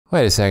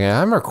Wait a second,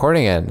 I'm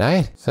recording at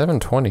night?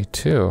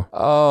 7:22.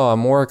 Oh,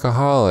 I'm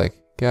workaholic.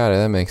 Got it,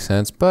 that makes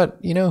sense. But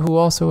you know who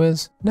also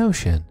is?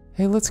 Notion.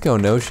 Hey, let's go,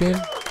 Notion.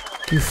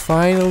 You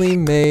finally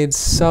made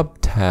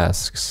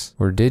subtasks.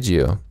 Or did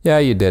you? Yeah,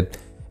 you did.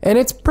 And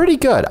it's pretty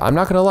good, I'm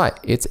not gonna lie.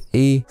 It's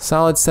a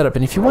solid setup.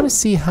 And if you wanna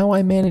see how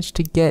I managed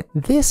to get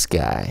this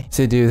guy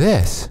to do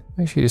this,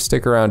 make sure you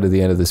stick around to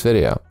the end of this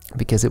video,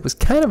 because it was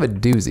kind of a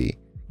doozy.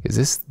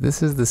 Because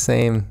this is the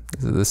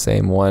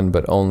same one,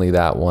 but only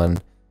that one.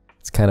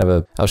 It's kind of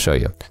a, I'll show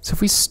you. So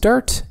if we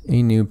start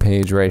a new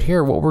page right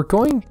here, what we're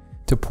going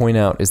to point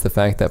out is the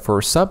fact that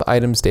for sub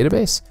items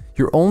database,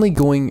 you're only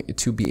going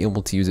to be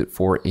able to use it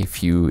for a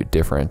few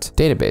different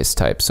database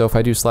types. So if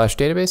I do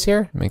 /database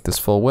here, make this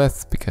full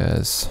width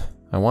because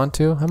I want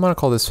to. I'm gonna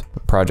call this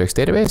projects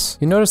database.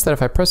 You notice that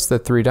if I press the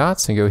 3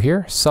 dots and go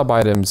here, sub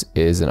items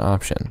is an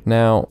option.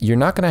 Now, you're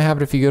not gonna have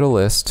it if you go to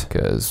list,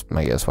 because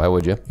I guess why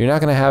would you? You're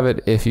not gonna have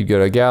it if you go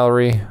to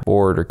gallery,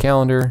 board, or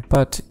calendar,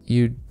 but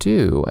you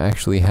do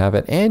actually have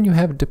it, and you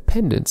have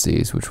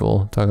dependencies, which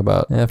we'll talk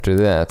about after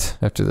that,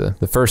 after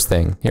the first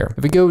thing here.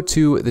 If we go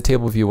to the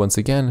table view once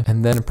again,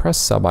 and then press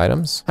sub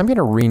items, I'm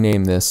gonna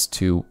rename this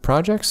to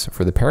projects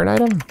for the parent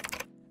item,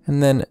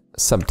 and then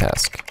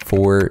subtask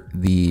for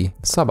the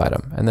sub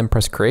item, and then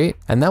press create,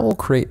 and that will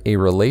create a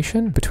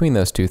relation between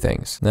those two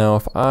things. Now,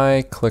 if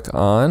I click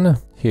on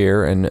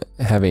here and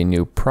have a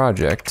new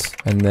project,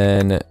 and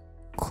then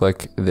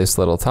click this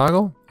little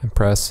toggle and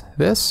press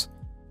this,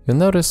 you'll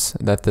notice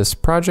that this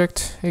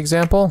project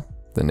example,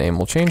 the name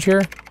will change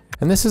here,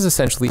 and this is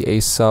essentially a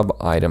sub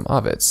item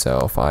of it.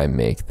 So if I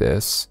make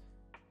this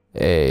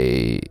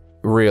a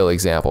real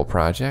example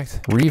project,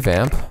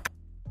 revamp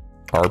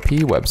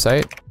RP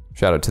website,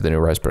 shout out to the new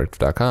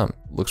riseproductive.com.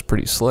 Looks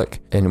pretty slick.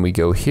 And we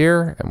go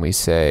here and we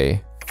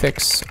say,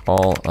 fix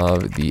all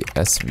of the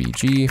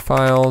SVG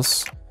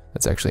files.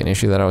 That's actually an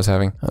issue that I was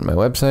having on my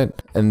website.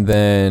 And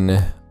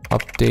then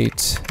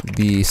update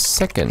the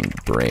second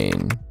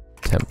brain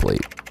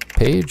template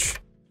page.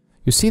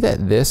 You see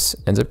that this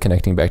ends up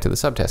connecting back to the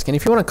subtask. And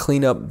if you want to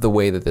clean up the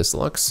way that this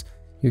looks,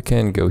 you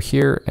can go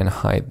here and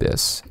hide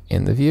this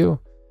in the view.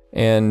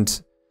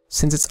 And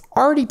since it's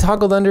already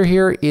toggled under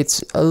here,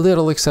 it's a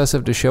little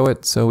excessive to show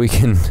it, so we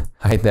can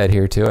hide that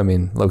here too. I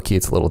mean, low key,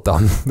 it's a little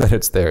dumb that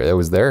it's there. It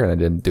was there and I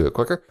didn't do it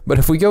quicker. But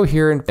if we go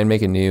here and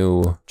make a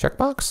new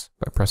checkbox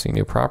by pressing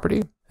new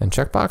property and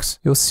checkbox,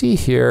 you'll see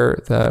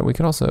here that we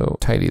can also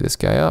tidy this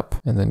guy up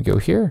and then go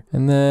here.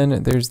 And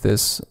then there's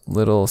this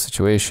little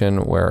situation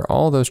where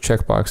all those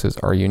checkboxes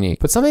are unique.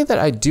 But something that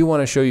I do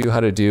want to show you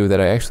how to do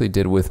that I actually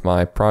did with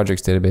my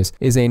projects database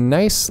is a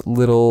nice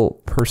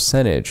little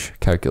percentage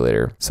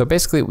calculator. So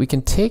basically we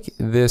can take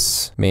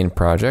this main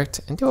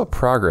project and do a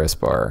progress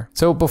bar.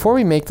 So before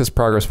we make this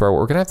progress bar,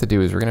 what we're gonna have to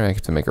do is we're gonna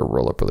have to make a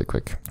roll up really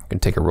quick. We're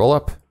gonna take a roll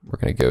up. We're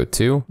gonna go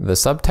to the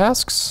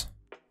subtasks.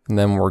 And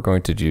then we're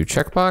going to do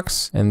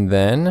checkbox and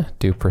then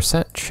do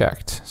percent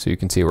checked. So you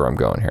can see where I'm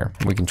going here.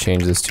 We can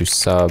change this to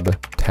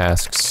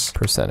subtasks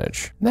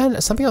percentage. Then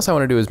something else I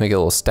want to do is make a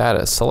little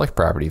status select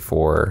property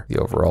for the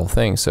overall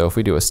thing. So if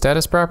we do a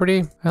status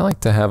property, I like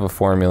to have a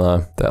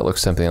formula that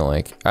looks something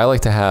like, I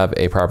like to have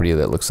a property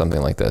that looks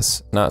something like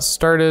this. Not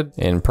started,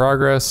 in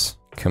progress,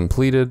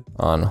 completed,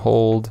 on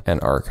hold,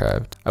 and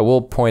archived. I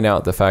will point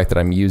out the fact that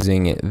I'm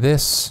using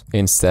this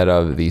instead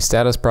of the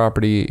status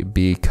property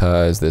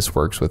because this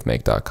works with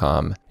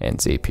make.com and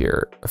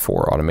Zapier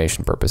for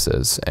automation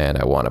purposes, and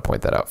I want to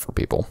point that out for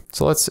people.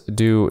 So let's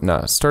do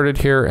not started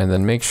here and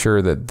then make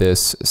sure that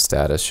this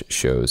status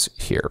shows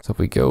here. So if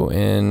we go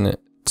in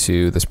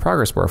to this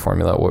progress bar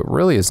formula, what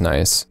really is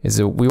nice is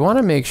that we want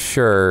to make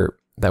sure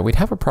that we'd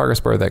have a progress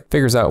bar that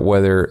figures out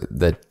whether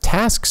the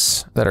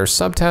tasks that are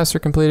subtasks are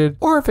completed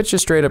or if it's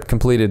just straight up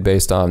completed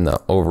based on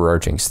the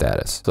overarching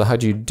status. So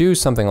how'd you do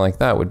something like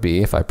that would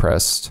be if I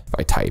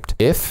typed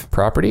if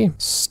property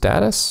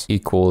status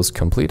equals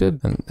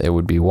completed, and it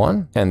would be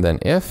 1. And then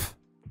if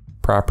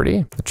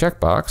property, the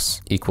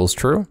checkbox equals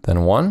true,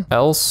 then 1,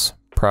 else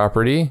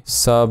property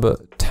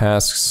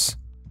subtasks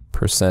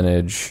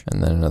percentage,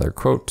 and then another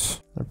quote,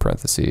 in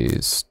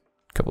parentheses,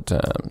 couple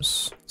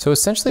times. So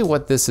essentially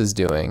what this is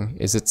doing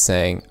is it's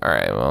saying, all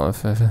right, well,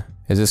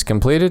 is this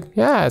completed?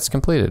 Yeah, it's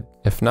completed.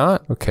 If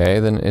not,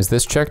 okay, then is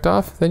this checked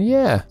off? Then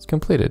yeah, it's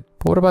completed.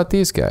 But what about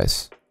these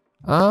guys?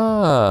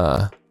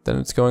 Ah, then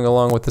it's going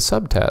along with the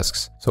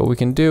subtasks. So what we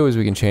can do is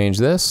we can change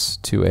this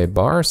to a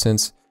bar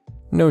since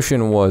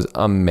Notion was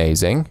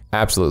amazing,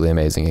 absolutely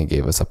amazing. It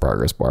gave us a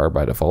progress bar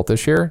by default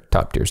this year,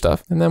 top tier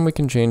stuff. And then we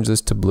can change this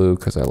to blue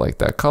because I like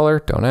that color,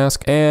 don't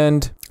ask.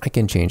 And I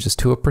can change this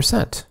to a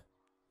percent.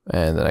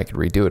 And then I could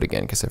redo it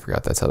again because I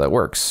forgot that's how that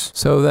works.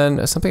 So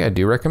then something I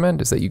do recommend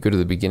is that you go to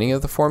the beginning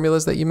of the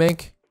formulas that you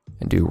make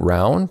and do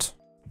round,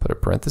 put a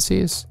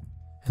parentheses,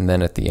 and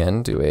then at the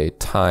end do a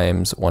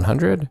times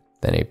 100,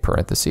 then a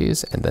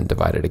parentheses, and then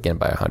divide it again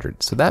by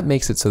 100. So that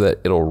makes it so that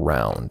it'll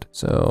round.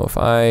 So if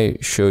I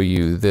show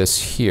you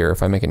this here,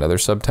 if I make another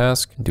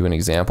subtask, do an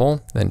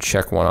example, then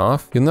check one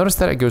off, you'll notice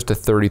that it goes to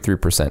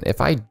 33%. If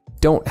I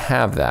don't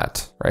have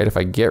that, right? If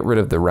I get rid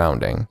of the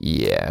rounding,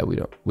 yeah, we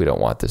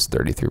don't want this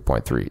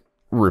 33.3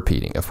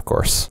 repeating, of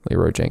course.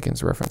 Leroy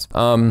Jenkins reference.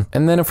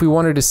 And then if we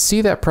wanted to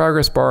see that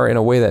progress bar in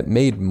a way that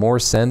made more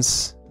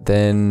sense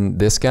than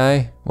this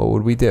guy, what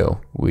would we do?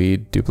 We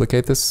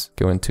duplicate this,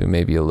 go into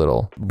maybe a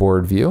little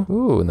board view.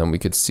 Ooh, and then we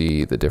could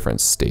see the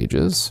different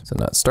stages. So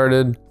not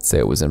started, say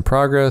it was in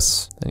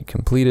progress, then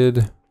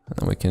completed. And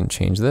then we can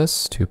change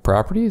this to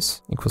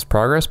properties equals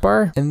progress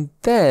bar. And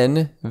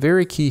then,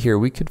 very key here,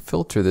 we could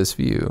filter this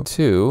view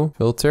to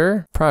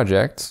filter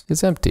project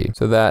is empty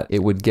so that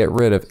it would get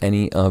rid of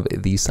any of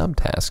the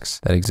subtasks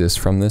that exist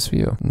from this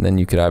view. And then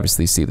you could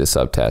obviously see the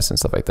subtasks and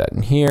stuff like that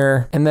in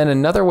here. And then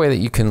another way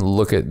that you can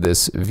look at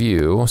this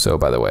view. So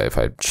by the way, if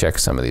I check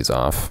some of these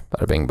off,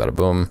 bada bing, bada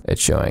boom,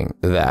 it's showing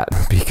that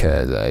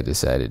because I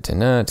decided to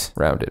not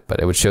round it, but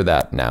it would show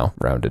that now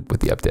rounded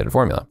with the updated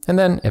formula. And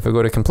then if I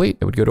go to complete,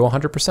 it would go to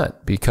 100%.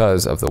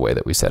 Because of the way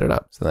that we set it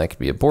up. So that could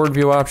be a board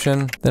view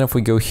option. Then if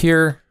we go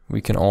here,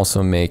 we can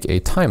also make a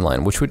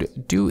timeline, which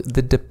would do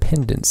the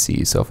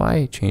dependencies. So if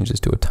I change this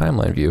to a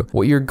timeline view,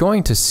 what you're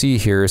going to see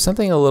here is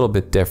something a little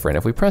bit different.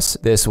 If we press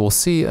this, we'll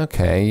see,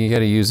 okay, you got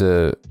to use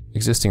a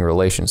existing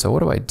relation. So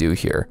what do I do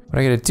here? What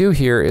I got to do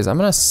here is I'm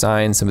going to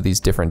assign some of these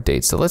different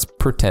dates. So let's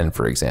pretend,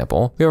 for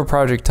example, we have a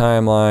project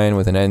timeline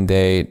with an end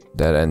date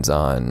that ends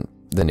on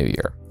the new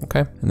year,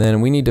 okay? And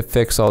then we need to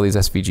fix all these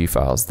SVG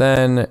files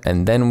then,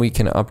 and then we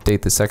can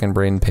update the second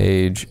brain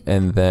page,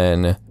 and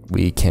then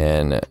we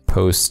can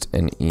post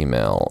an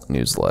email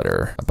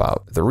newsletter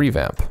about the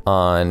revamp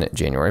on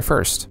January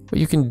 1st. What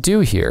you can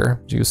do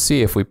here, you'll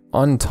see if we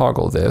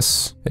untoggle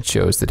this, it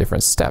shows the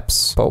different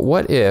steps. But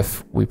what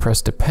if we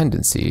press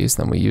dependencies,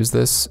 then we use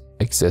this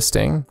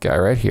existing guy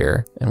right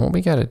here. And what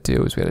we gotta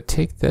do is we gotta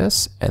take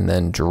this and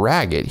then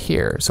drag it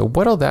here. So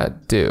what'll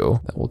that do?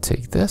 That will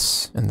take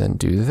this and then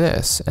do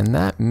this. And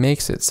that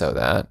makes it so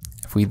that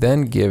if we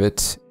then give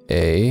it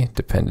a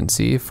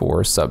dependency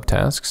for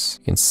subtasks,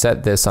 you can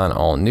set this on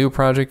all new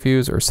project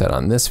views or set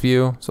on this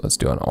view. So let's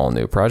do on all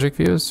new project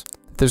views.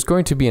 There's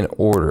going to be an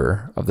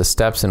order of the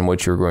steps in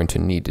which you're going to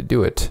need to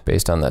do it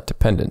based on that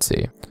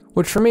dependency.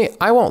 Which for me,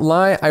 I won't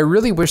lie, I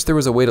really wish there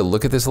was a way to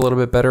look at this a little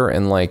bit better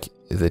in like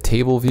the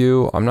table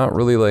view. I'm not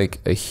really like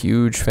a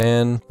huge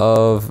fan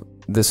of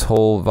this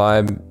whole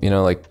vibe, you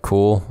know, like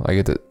cool. I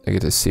get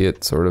to see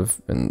it sort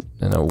of in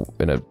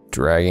a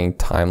dragging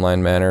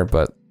timeline manner,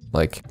 but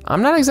like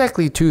I'm not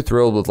exactly too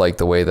thrilled with like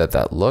the way that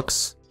that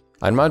looks.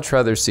 I'd much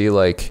rather see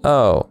like,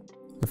 oh,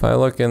 if I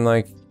look in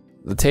like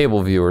the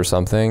table view or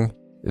something,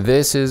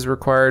 this is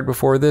required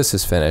before this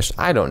is finished.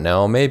 I don't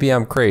know, maybe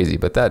I'm crazy,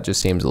 but that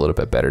just seems a little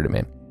bit better to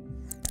me.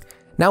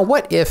 Now,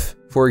 what if,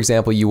 for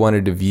example, you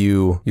wanted to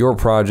view your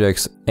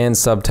projects and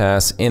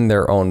subtasks in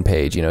their own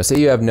page? You know, say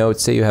you have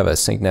notes, say you have a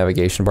sync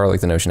navigation bar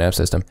like the Notion app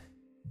system.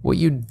 What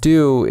you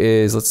do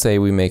is, let's say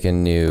we make a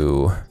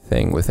new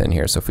thing within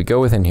here. So if we go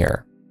within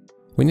here,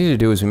 what we need to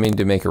do is we need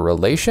to make a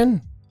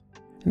relation,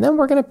 and then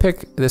we're gonna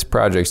pick this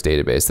projects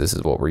database. This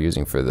is what we're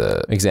using for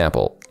the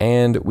example.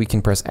 And we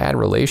can press add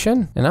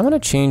relation, and I'm gonna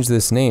change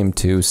this name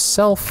to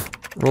self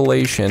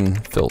relation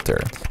filter.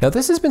 Now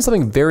this has been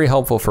something very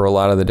helpful for a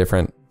lot of the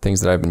different things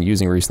that I've been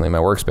using recently in my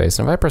workspace.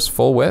 And if I press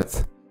full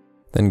width,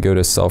 then go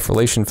to self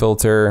relation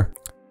filter,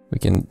 we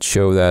can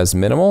show that as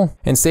minimal.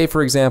 And say,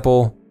 for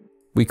example,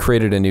 we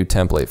created a new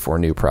template for a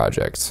new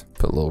project.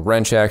 Put a little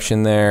wrench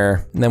action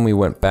there. And then we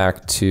went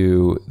back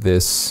to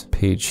this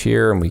page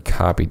here and we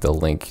copied the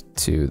link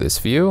to this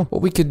view.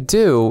 What we could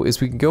do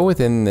is we can go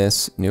within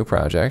this new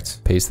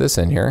project, paste this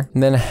in here,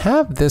 and then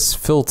have this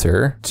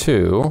filter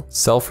to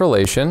self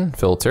relation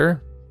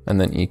filter,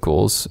 and then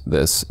equals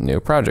this new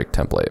project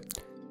template.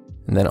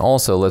 And then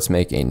also let's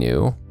make a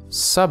new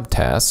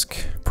subtask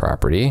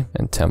property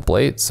and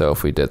template. So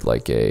if we did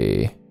like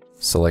a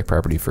select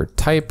property for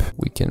type,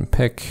 we can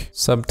pick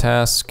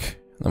subtask,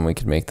 then we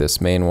can make this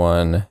main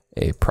one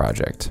a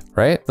project,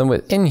 right? Then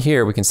within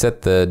here, we can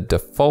set the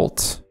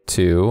default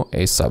to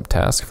a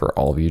subtask for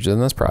all views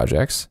in this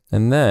projects.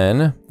 And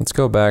then let's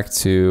go back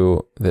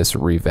to this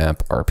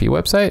revamp RP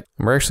website.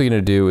 What we're actually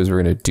gonna do is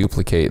we're gonna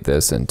duplicate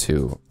this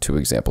into two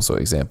examples. So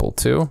example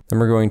 2, then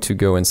we're going to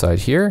go inside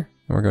here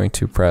and we're going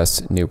to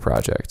press new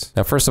project.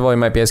 Now, first of all, you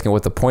might be asking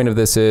what the point of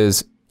this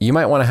is. You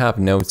might want to have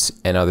notes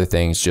and other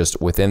things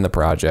just within the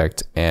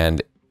project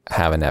and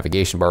have a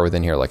navigation bar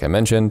within here, like I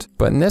mentioned.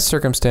 But in this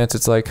circumstance,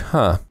 it's like,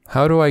 how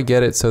do I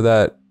get it so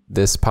that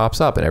this pops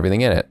up and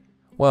everything in it?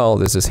 Well,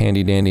 there's this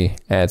handy dandy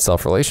add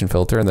self-relation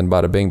filter, and then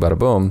bada bing, bada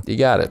boom, you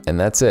got it. And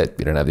that's it.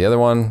 You don't have the other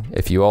one.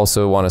 If you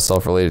also want to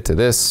self-relate it to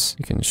this,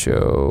 you can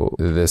show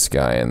this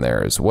guy in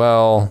there as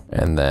well.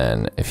 And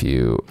then if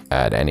you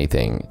add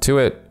anything to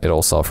it,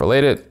 it'll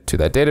self-relate it to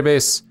that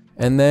database.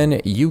 And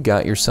then you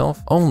got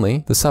yourself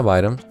only the sub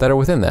items that are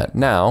within that.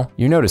 Now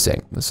you're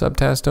noticing the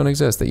subtasks don't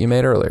exist that you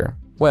made earlier.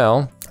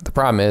 Well, the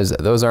problem is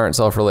those aren't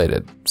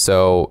self-related.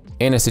 So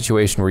in a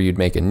situation where you'd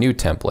make a new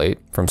template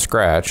from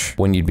scratch,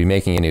 when you'd be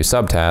making a new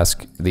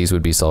subtask, these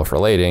would be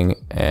self-relating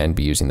and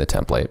be using the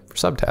template for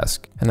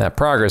subtask. And that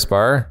progress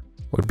bar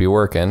would be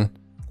working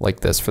like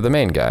this for the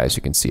main guy, as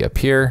you can see up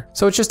here.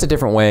 So it's just a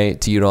different way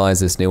to utilize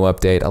this new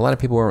update. A lot of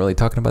people weren't really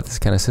talking about this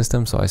kind of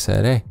system, so I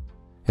said, hey,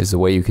 is the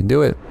way you can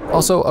do it.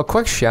 Also, a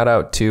quick shout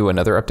out to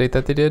another update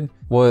that they did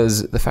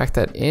was the fact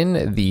that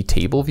in the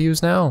table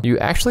views now, you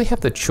actually have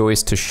the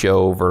choice to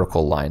show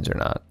vertical lines or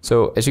not.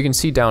 So as you can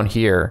see down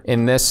here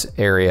in this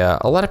area,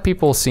 a lot of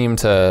people seem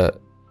to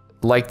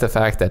like the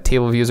fact that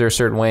table views are a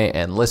certain way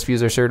and list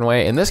views are a certain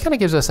way. And this kind of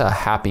gives us a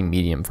happy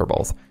medium for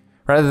both.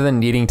 Rather than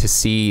needing to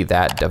see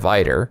that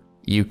divider,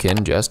 you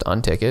can just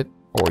untick it,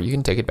 or you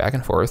can take it back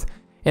and forth.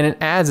 And it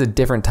adds a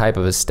different type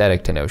of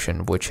aesthetic to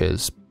Notion, which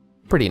is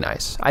pretty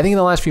nice. I think in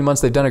the last few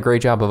months, they've done a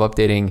great job of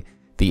updating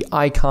the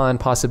icon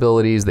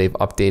possibilities. They've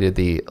updated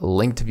the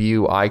linked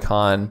view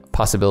icon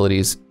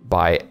possibilities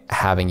by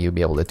having you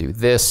be able to do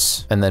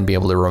this and then be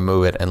able to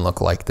remove it and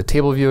look like the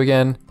table view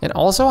again. And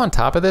also on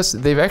top of this,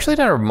 they've actually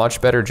done a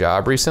much better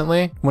job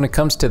recently when it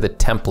comes to the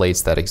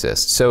templates that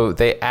exist. So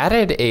they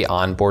added a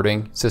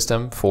onboarding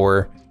system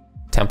for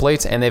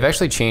templates, and they've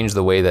actually changed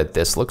the way that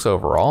this looks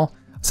overall.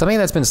 Something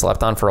that's been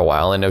slept on for a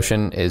while in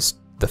Notion is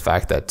the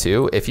fact that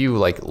too, if you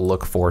like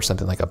look for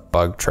something like a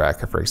bug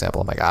tracker, for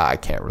example, I'm like, I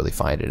can't really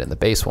find it in the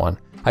base one.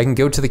 I can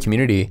go to the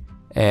community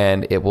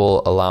and it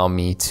will allow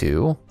me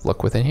to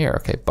look within here.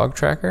 Okay, bug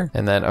tracker,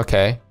 and then,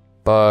 okay,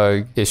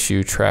 bug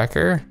issue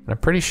tracker. And I'm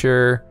pretty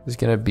sure there's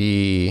gonna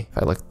be, if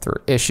I look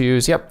through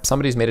issues, yep,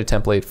 somebody's made a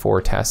template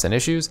for tasks and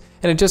issues.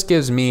 And it just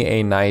gives me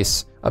a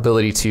nice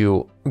ability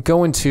to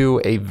go into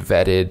a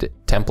vetted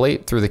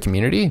template through the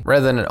community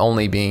rather than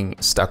only being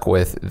stuck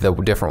with the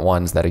different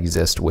ones that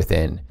exist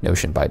within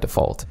Notion by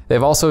default.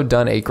 They've also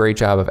done a great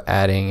job of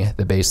adding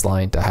the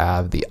baseline to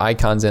have the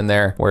icons in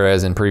there,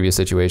 whereas in previous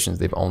situations,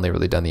 they've only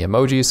really done the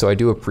emojis. So I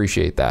do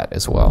appreciate that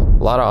as well.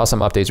 A lot of awesome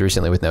updates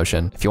recently with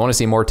Notion. If you want to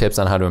see more tips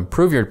on how to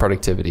improve your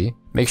productivity,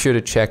 make sure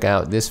to check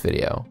out this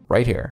video right here.